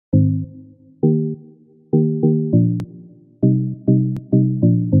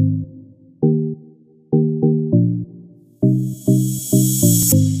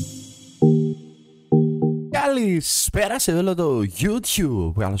Καλησπέρα σε όλο το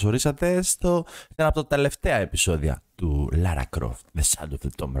YouTube. Καλώς ορίσατε στο ένα από τα τελευταία επεισόδια του laracroft, the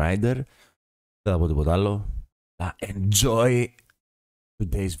shadowofthetombraider. Δεν θα πω τίποτα άλλο. Enjoy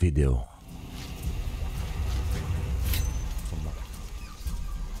today's video.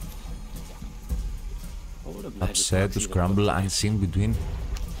 Upset to scramble unseen between.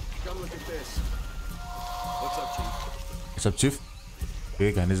 What's up, Chief?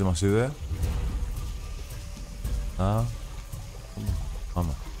 Κανείς δεν μας είδε.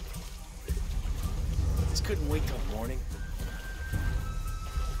 Πάμε.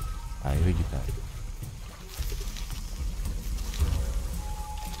 Δεν κοιτάει.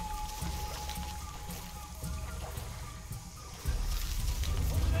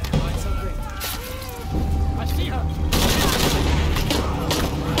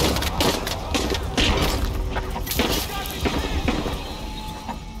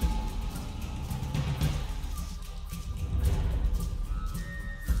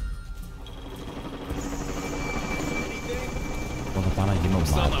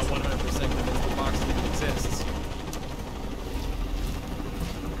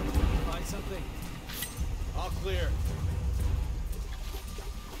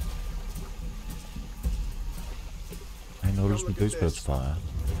 Είναι όλους με το ίσπρο τους φάω.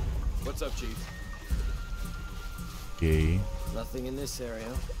 What's up, Chief? Okay. Nothing in this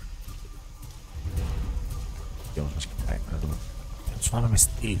area. Και όμως μας κοιτάει, να δούμε. Θα τους φάμε με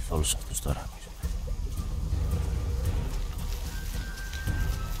στυλ όλους αυτούς τώρα.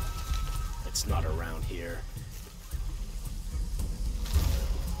 It's not around here.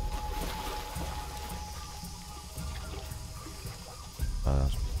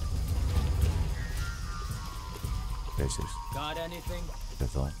 Got anything?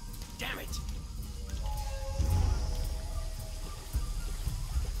 Εδώ. Damn it!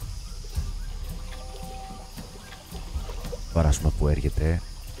 Παράσουμε που έρχεται.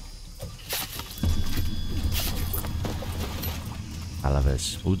 Αλλά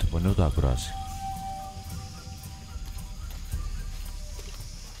δες, ούτε πονεί ούτε ακρόαση.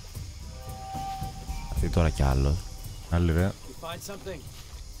 Αυτή τώρα κι άλλο. Άλλη ρε.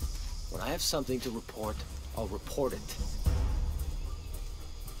 When I have something to report, I'll report it.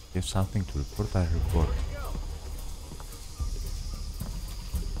 You have something to report, I report.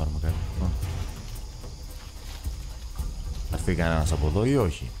 Πάρουμε κάτι. Θα έρθει κανένας από εδώ ή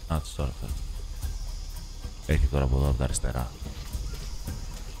όχι? Άτσε τώρα αυτό. Έχει τώρα από εδώ από τα αριστερά.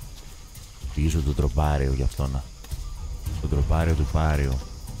 Πηγήσω το τροπάριο γι' αυτό να. Το τροπάριο του πάριο.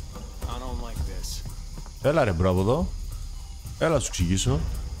 Έλα ρε μπρο από εδώ. Έλα σου εξηγήσω.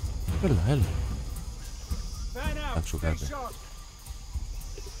 Έλα, έλα. Άξω κάτι.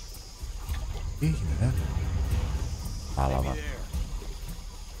 Τι έγινε, Πάλαβα.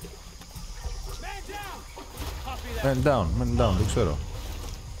 Man down, δεν ξέρω.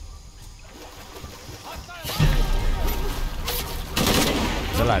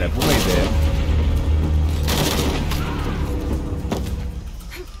 Έλα ρε, πού με είδε?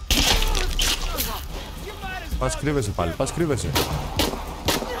 Πας κρύβεσαι πάλι, πας κρύβεσαι.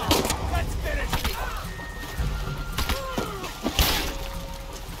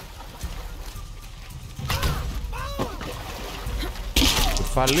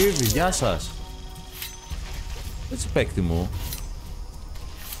 Φαλίδι, γεια σας. Έτσι παίκτη μου.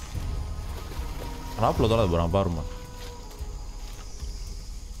 Ανάπλο τώρα δεν μπορούμε να πάρουμε.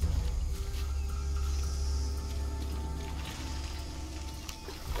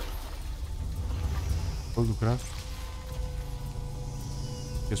 Πώς του craft.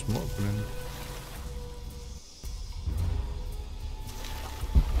 Και smoke είναι.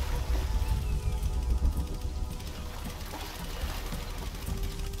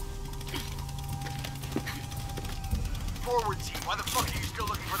 Why the fuck are you still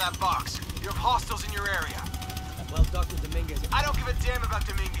looking for that box? You have hostiles in your area. Well, Dr. Dominguez... I don't give a damn about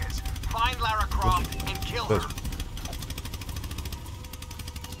Dominguez. Find laracroft and kill her.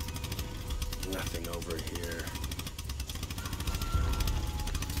 Nothing over here.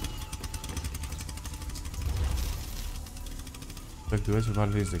 Activate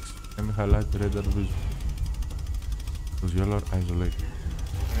ballistics. Let me highlight the radar vision. Because you are isolated.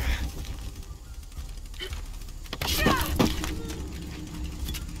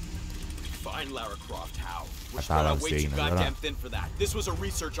 Laracroft, how? We're spread out way too goddamn thin for that. This was a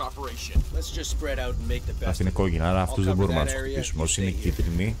research operation. Let's just spread out and make the best. Αυτή είναι κόκκινα, άρα αυτούς δεν μπορούμε να τους χτυπήσουμε. Όσοι είναι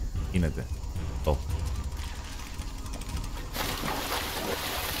κίτρινοι, γίνεται. Το.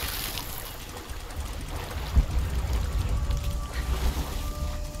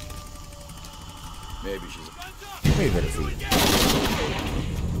 Maybe she's a... Maybe ρε φίλε.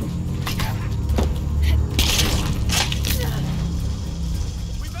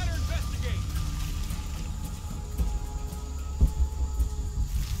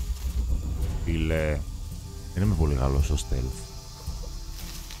 φίλε. Δεν είμαι πολύ καλός στο stealth.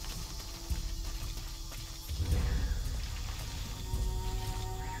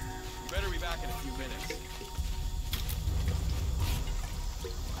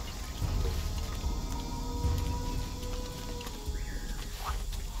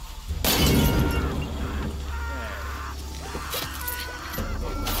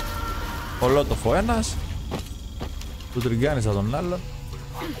 Ολότοφο ένας. Του τριγκάνει σαν τον άλλον.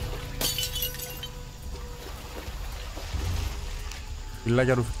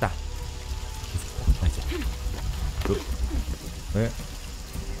 Φυλάκια ρουφικτά.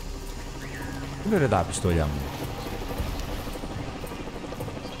 Είναι ρε τα πιστόλια μου.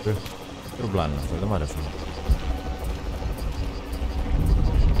 Τροπλάνο αυτό, δεν μ' αρέσουν.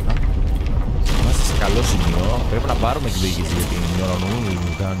 Είμαστε σε καλό σημείο. Πρέπει να πάρουμε την διοίκηση για την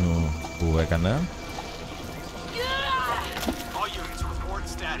νευρονού που έκανε.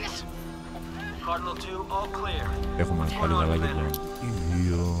 Έχουμε πάλι καλά και το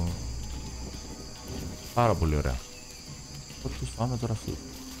ίδιο. Πάρα πολύ ωραία. Πότε τους πάμε τώρα αυτού.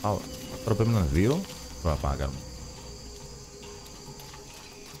 Τώρα πρέπει να είναι 2. Τώρα πάμε να κάνουμε.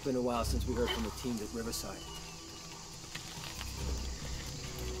 It's been a while since we heard from the team at Riverside.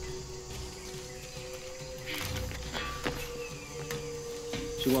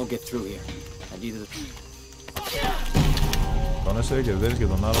 She won't get through here. And either the... Τον έσαι και δέρεις και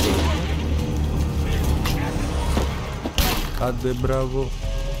τον άλλο. Κάντε μπράβο.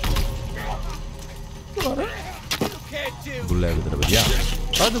 Δουλεύετε ρε παιδιά.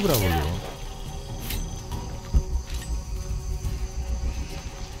 Κάντε μπράβο λίγο.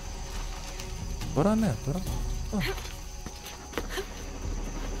 Τώρα ναι, τώρα.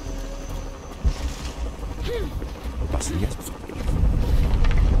 Ο Βασιλιάς.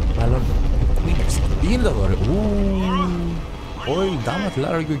 Καλό. Τι γίνεται εδώ ρε. Oil damn at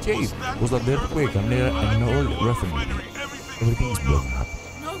Lara UK. Was that the earthquake and an oil refinery? Everything is blown up.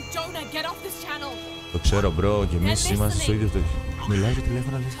 No, Jonah, get off this channel. Το ξέρω μπρο και εμείς είμαστε στο ίδιο το... Μιλάει στο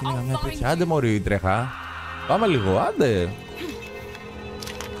τηλέφωνο λες και είναι καμιά τέτοια. Άντε μωρή τρέχα. Πάμε λίγο, άντε.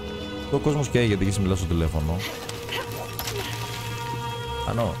 Ο κόσμος καίγεται και εσύ μιλάς στο τηλέφωνο.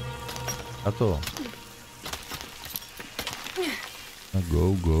 Ανώ. Κάτω.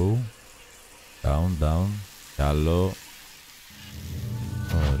 Go, go. Down, down. Καλό.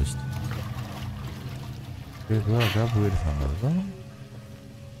 Ορίστε. Και τώρα κάπου ήρθαμε εδώ.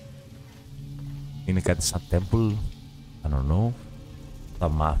 Είναι κάτι σαν temple. I don't know. Θα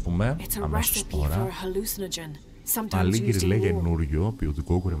μάθουμε αμέσως τώρα. Μαλλί κυριλέ καινούριο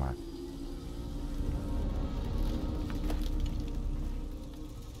ποιοτικό κουρεμάτι.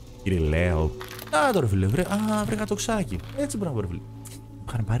 Κυριλαίο. Α, τώρα φίλε, βρήκα το ξάκι. Έτσι μπράβο ρε φίλε. Μου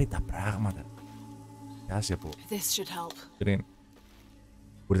είχαν πάρει τα πράγματα. Πιάσει από πριν.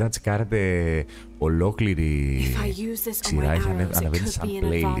 Μπορείτε να τσεκάρετε ολόκληρη σειρά. Ανεβαίνει σαν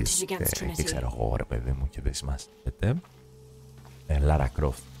playlist. Και ξέρω εγώ ρε παιδί μου και δεν σημάζεται.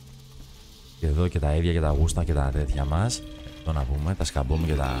 laracroft. Και εδώ και τα ίδια και τα γούστα και τα τέτοια μας. Το να πούμε, τα σκαμπούμε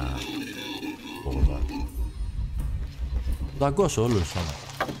και τα... Το αγκώσω όλους όμως.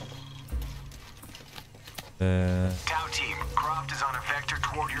 Tau team, Croft is on a vector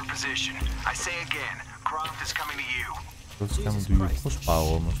toward your position. I say again, Croft is coming to you. Πώς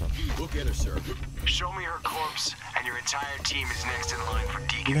πάω όμως. Show me her corpse and your entire team is next in line for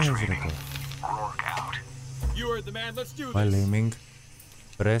decontracting. Rourke out. You are the man, let's do this. While aiming,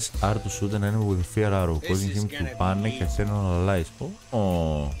 press R to shoot an enemy with a fear arrow, causing him to panic and turn on allies.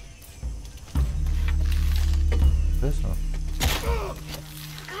 Oh. Πες το.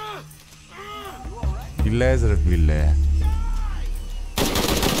 Τι λες ρε φίλε.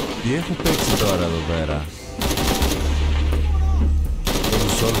 Τι έχω παίξει τώρα εδώ πέρα. Το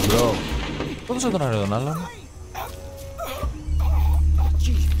Soul bro. Πότε θα τον άρε τον άλλον.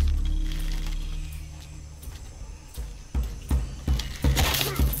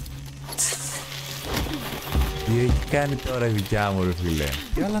 Τι έχει κάνει τώρα η δικιά μου ρε φίλε.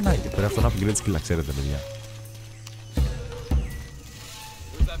 Τι άλλα να έχει. Πρέπει αυτό να upgrade skill, ξέρετε παιδιά.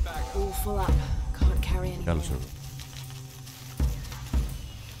 Καλώς εδώ.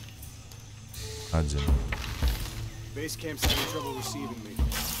 Άτζε.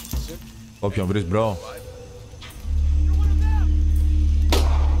 Όποιον βρεις μπρο.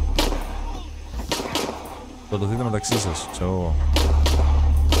 Θα το δείτε μεταξύ σας, ξέρω εγώ.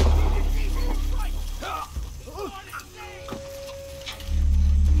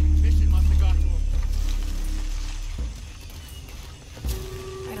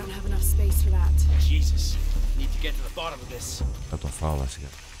 Θα τον φάω βασικά.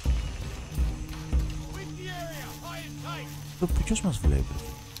 Ποιος μας βλέπει.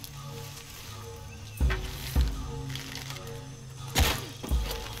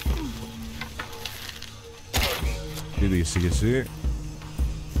 Δείτε και εσύ και εσύ.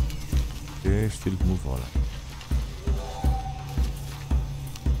 Και field move όλα.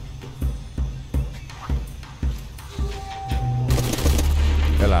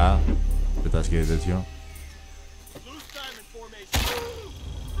 Έλα, πετάς και τέτοιο.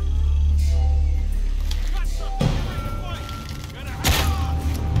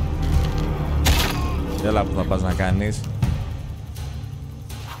 Έλα που θα πας να κάνεις.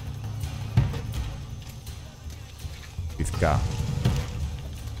 Πυθικά.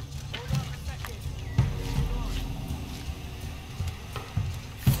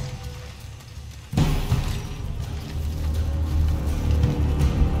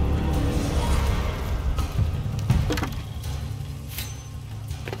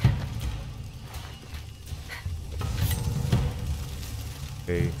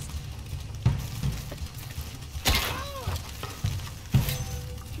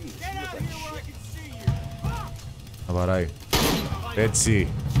 Να βαράει. Έτσι.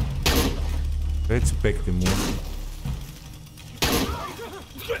 Έτσι παίκτη μου.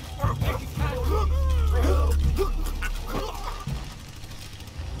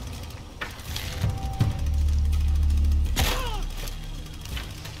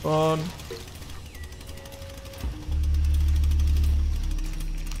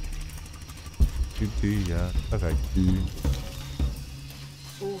 Τι για αγάκι.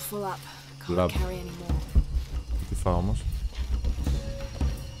 Λαπ. Τι φάω όμως.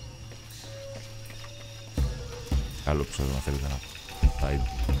 Καλό που σας να θέλετε να πάει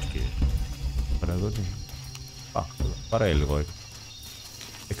και παρά εδώ τι. Παράει λίγο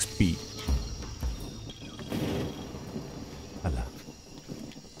XP. Αλλά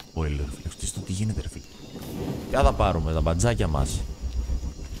ο ελευθερευτής του τι γίνεται ρε φίλε. Ποια θα πάρουμε τα μπατζάκια μας.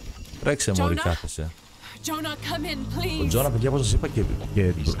 Τρέξε μωρί κάθεσαι. Ο Τζόνα, παιδιά, όπως σας είπα και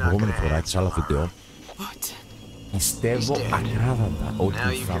την προηγούμενη φορά της άλλα βίντεο, πιστεύω ακράδαντα ότι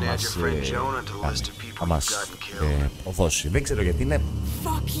θα μας οδώσει. Δεν ξέρω γιατί είναι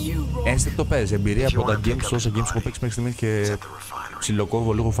ένστικτο παίζει. Εμπειρία από τα games, όσα games έχω παίξει μέχρι στιγμής και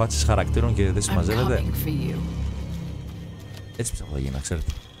ψιλοκόβω λίγο φάτσες χαρακτήρων και δεν συμμαζεύεται. Έτσι πιστεύω θα γίνει, να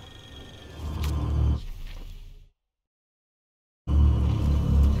ξέρετε.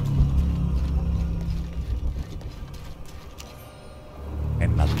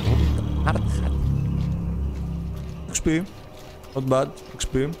 Ένα hard hat. XP. Not bad.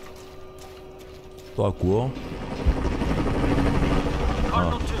 XP. Το ακούω.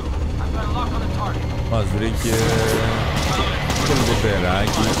 Μας βρήκε το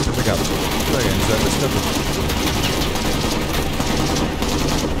λιγοτεράκι και κάτω. Τι θα γίνεις, άντες κάτω.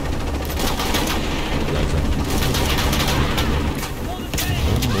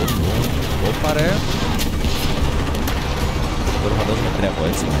 Ωπα ρε. Τώρα φαντάζομαι τρέχω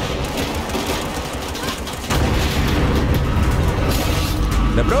έτσι.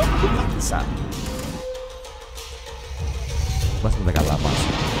 Δεν μπρο. Σαν. Είμαστε με τα καλά μας.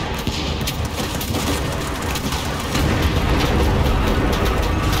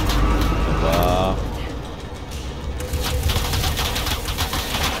 Οπα.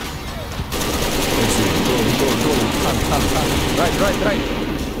 Έτσι. Go. Hand. Right.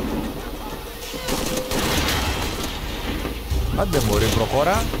 Άντε μωρί,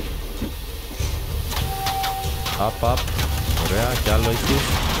 προχώρα. Απ. Ωραία, κι άλλο έχεις.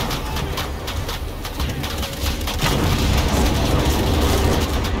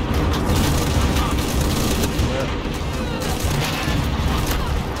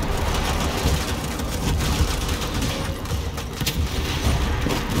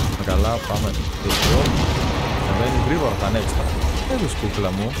 Καλά, πάμε εδώ. Θα μπαίνει γρήγορα, θα ανέβεις τώρα. Έλεις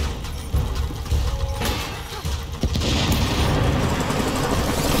κούκλα μου.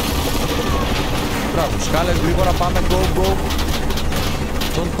 Μπράβο, σκάλες γρήγορα, πάμε, go.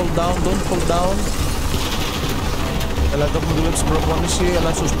 Don't fall down. Έλα, εδώ έχουμε δουλέψει στην προπόνηση,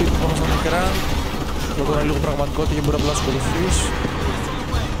 έλα στο σπίτι πάνω στα μικρά. Εδώ είναι λίγο πραγματικότητα και μπορεί απλά να ασχοληθείς.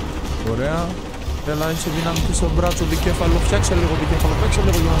 Ωραία. Έλα, είσαι δυναμική στο μπράτσο, δικέφαλο, φτιάξε λίγο δικέφαλο, παίξε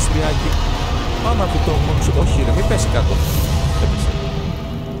λίγο γυμναστηριάκι. Πάμε από το μόνο σου. Όχι ρε, μην πέσει κάτω.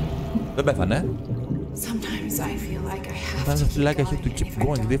 Δεν πέθανε. Sometimes I feel like I have to keep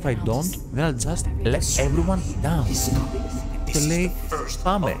going. If I don't, then I'll just let everyone down. Και λέει,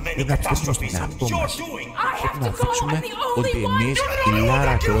 πάμε. Δεν θα πιστέψουμε στον εαυτό μας. Πρέπει να δείξουμε ότι εμείς, η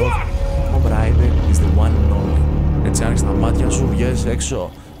laracroft tombraider is the one and only. Έτσι άνοιξε τα μάτια σου, βγες έξω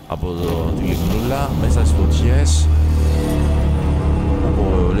από τη λιγνούλα, μέσα στις φωτιές.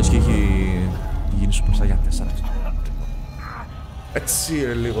 Λες και έχει γίνει σου μπροστά για 4. Έτσι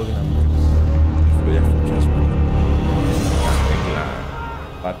ρε λίγο δυναμικό. Φιλόγια φωτιάσμα.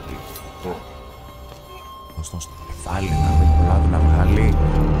 Πάτη. Γνωστό στο Πάλι να μην προλάβει να βγάλει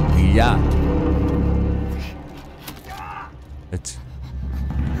ηλιά. Έτσι.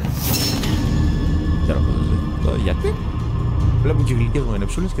 Ξέρω πώς. Γιατί? Βλέπουν και γλυκές μου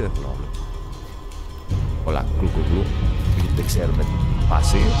ενεψούλες και δεν θέλω να βλέπω. Πολλά κλουκουκλου. Γιατί δεν ξέρουμε την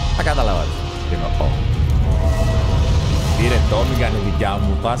φάση. Θα καταλάβατε. Τι εννοώ. Πήρε το, μην κάνει δικιά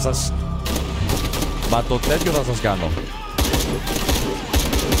μου. Θα σας... Μα το τέτοιο θα σας κάνω.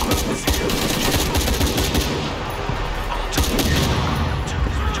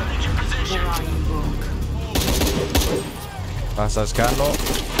 Θα σας κάνω.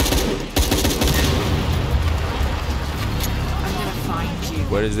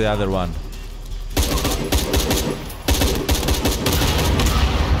 Where is the other one?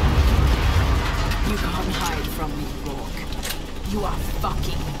 You can't hide from me, Rourke. You are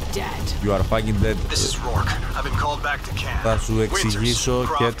fucking dead. You are fucking dead. This is Rourke. I've been called back to camp. Θα σου εξηγήσω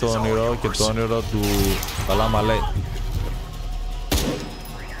και το όνειρο και το όνειρο του Παλάμα λέει.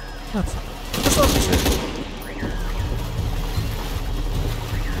 Πώς το έπαιξε?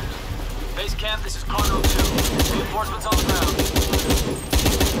 Base camp, this is Cardinal 2. Reinforcements on the ground.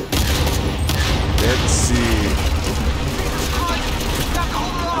 Έτσι.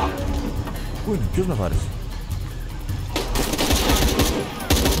 Πού είναι, ποιος με βάρεσε?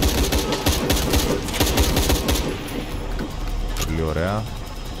 Πολύ ωραία.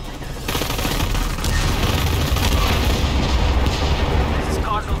 This is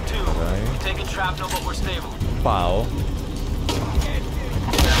Cardinal 2. We're taking shrapnel, but we're stable. Πάω.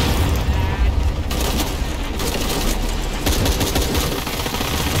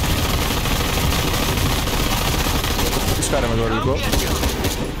 Τι σκάρε με το υλικό.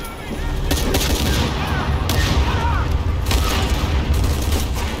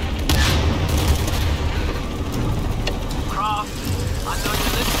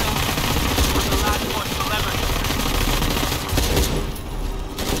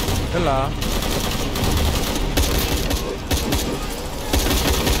 Έλα.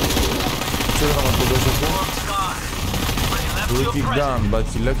 Ξέρω να μας το δώσω αυτό. Ricky gun, but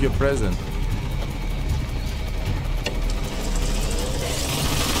he left your present.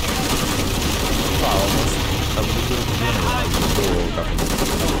 Πάω όμως. Θα μου το ξέρω το πλέον. Το καφέ.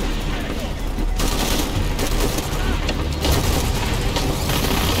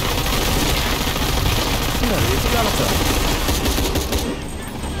 Τι άλλο αυτά.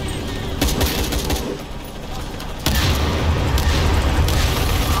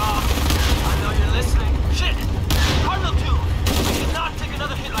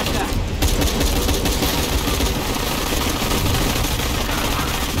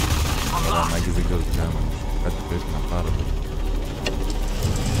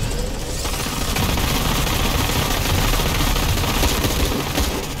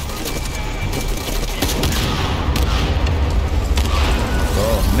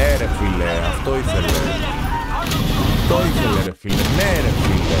 Ναι ρε φίλε, αυτό ήθελε. Το ήθελε ρε φίλε, ναι ρε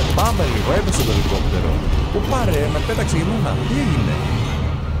φίλε. Πάμε λίγο, έπεσε το ελικόπτερο. Πού πάρε, με πέταξε η μούνα. Τι έγινε?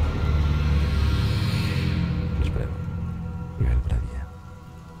 Καλησπέρα. Μεγάλη βραδιά.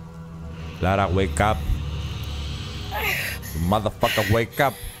 Lara, wake up. Motherfucker, wake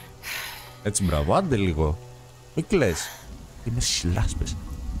up. Έτσι μπράβο, άντε λίγο. Μη κλαις. Είμαι στις λάσπες.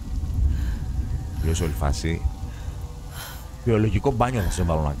 Τελειώσει όλη φάση. Βιολογικό μπάνιο θα σε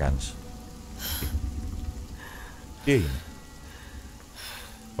βάλω να κάνεις. Τι έγινε?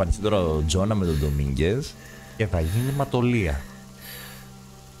 Φανιστεί τώρα ο Τζόνα με τον Ντομίνγκες και θα γίνει ματολία.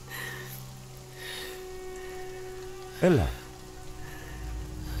 Έλα.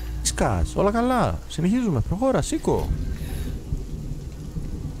 Σκάς, όλα καλά. Συνεχίζουμε, προχώρα, σήκω.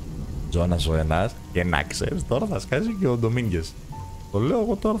 Τζόνας ο ένας και να ξέρεις τώρα θα σκάσει και ο Ντομίνγκες. Το λέω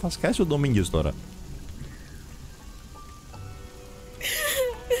εγώ τώρα, θα σκάσει ο Ντομίνγκες τώρα.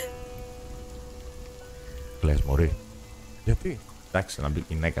 Κλαις μωρή. Γιατί? Εντάξει, να μπει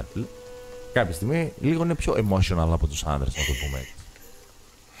γυναίκα. Κάποια στιγμή λίγο είναι πιο emotional από τους άνδρες, να το πούμε έτσι.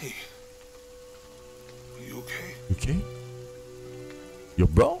 Hey, are you okay? You okay? Yo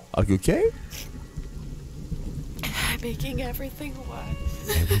bro, are you okay? I'm making everything worse.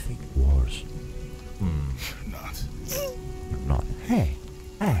 Everything worse. You're not. You're not. Hey,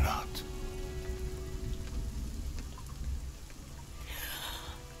 hey. You're not.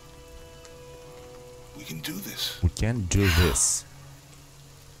 We can do this. We can do this.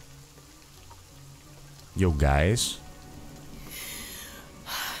 Yo guys.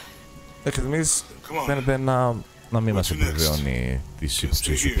 Εμείς φαίνεται να μην μας επιβεβαιώνει τις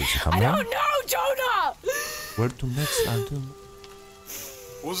υποψίες που είχαμε. I don't know, Jonah! Where to next, Anton?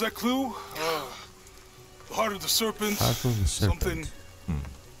 What was that clue? The heart of the serpent. Heart of the serpent. Something.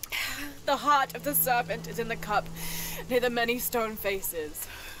 The heart of the serpent is in the cup. near the many stone faces.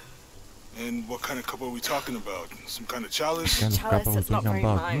 And what kind of cup are we talking about? Some kind of chalice? Chalice that's not very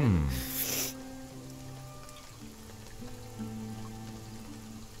mine.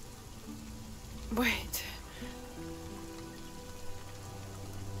 Wait.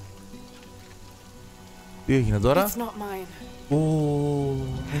 Τι έγινε τώρα? It's not mine.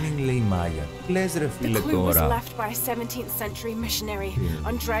 Δεν είναι λέει Μάγια. Λες ρε φίλε The clue was τώρα. left by a 17th century missionary,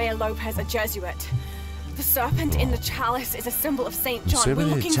 Andrea Lopez, a Jesuit. The serpent in the chalice is a symbol of Saint John.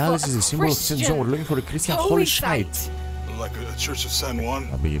 We're looking for a Christian holy site. Like a Church of San Juan?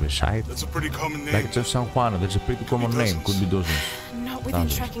 Να πήγε με site. That's a pretty common name. Like a Church of San Juan, that's a pretty common name. Could be dozens. Not within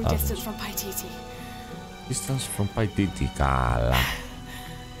tracking distance from Paititi. Distance from Paititi, καλά.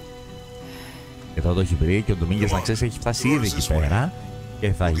 Και τώρα το έχει βρει και ο Ντομίνγκες, να ξέρεις, έχει φτάσει ήδη εκεί πέρα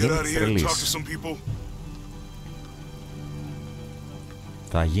και θα γίνει της τρελής.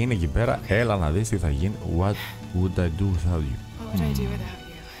 Θα γίνει εκεί πέρα, έλα να δεις τι θα γίνει. What would I do without you? What would I do without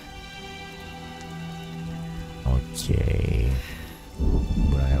you? Οκ.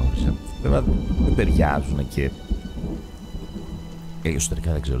 Βέβαια δεν ταιριάζουν και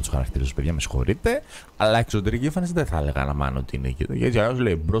εσωτερικά δεν ξέρω τους χαρακτήρες τους, παιδιά, με συγχωρείτε. Αλλά εξωτερική εμφάνιση δεν θα έλεγα να μάνω ότι είναι εκεί. Γιατί αλλιώς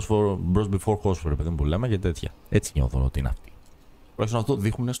λέει μπρος before horse, παιδί μου, που λέμε, και τέτοια. Έτσι νιώθω ότι είναι αυτή. Τουλάχιστον αυτό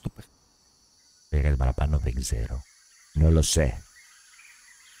δείχνουν στο παιχνίδι. Για κάτι παραπάνω δεν ξέρω. Είναι όλο σε.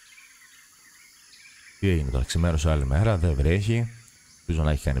 Τι έγινε τώρα, ξημέρωσε άλλη μέρα, δεν βρέχει. Ελπίζω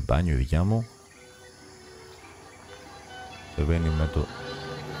να έχει κάνει μπάνιο η δικιά μου. Δεν βαίνει με το.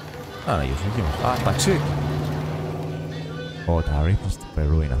 Α, να γυρίσουμε εκεί μας. Α, ταξί! Τα ρήφα στην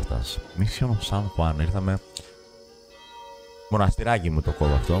Περού είναι αυτάς. Μίσιον Σαν Χουάν. Ήρθαμε. Μοναστηράκι μου το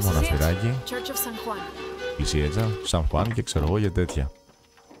κόβω αυτό. Μοναστηράκι. Πλησίατσα. Σαν Χουάν και ξέρω εγώ για τέτοια.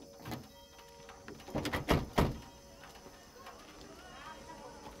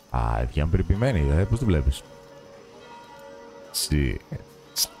 Α, βγαίνουν περιποιημένοι, πώς τη βλέπεις?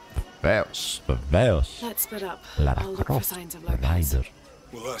 Βεβαίως, βεβαίως. laracrofttombraider.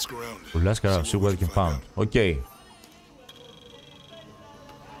 We'll ask around, see what we can find. Οκ.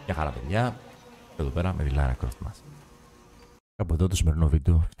 Μια χαρά, παιδιά. Εδώ πέρα με τη laracroft μας. Από εδώ το σημερινό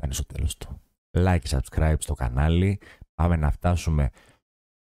βίντεο φτάνει στο τέλος του. Like και subscribe στο κανάλι. Πάμε να φτάσουμε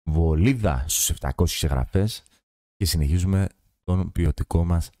βολίδα στους 700 εγγραφές και συνεχίζουμε τον ποιοτικό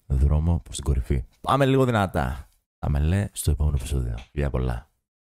μας δρόμο προς την κορυφή. Πάμε λίγο δυνατά. Θα με λέει στο επόμενο επεισόδιο. Γεια πολλά.